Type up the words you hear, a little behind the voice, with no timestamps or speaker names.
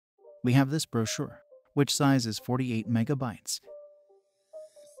We have this brochure, which size is 48 megabytes.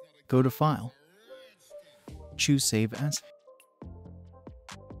 Go to File, choose Save As,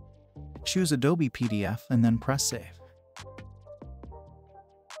 choose Adobe PDF and then press Save.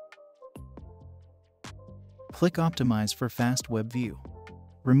 Click Optimize for fast web view.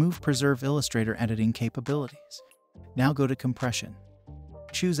 Remove Preserve Illustrator editing capabilities. Now go to Compression.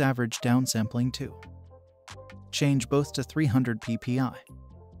 Choose Average Downsampling 2. Change both to 300 ppi.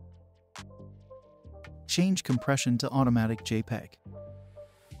 Change Compression to Automatic JPEG.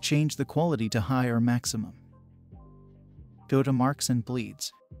 Change the quality to High or Maximum. Go to Marks and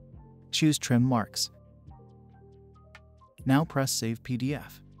Bleeds. Choose Trim Marks. Now press Save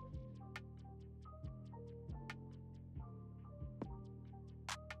PDF.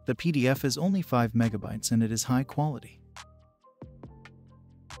 The PDF is only 5 megabytes and it is high quality.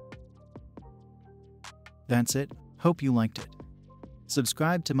 That's it. Hope you liked it.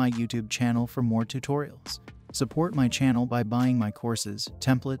 Subscribe to my YouTube channel for more tutorials. Support my channel by buying my courses,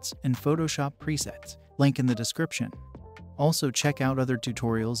 templates, and Photoshop presets. Link in the description. Also check out other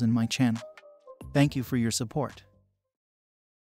tutorials in my channel. Thank you for your support.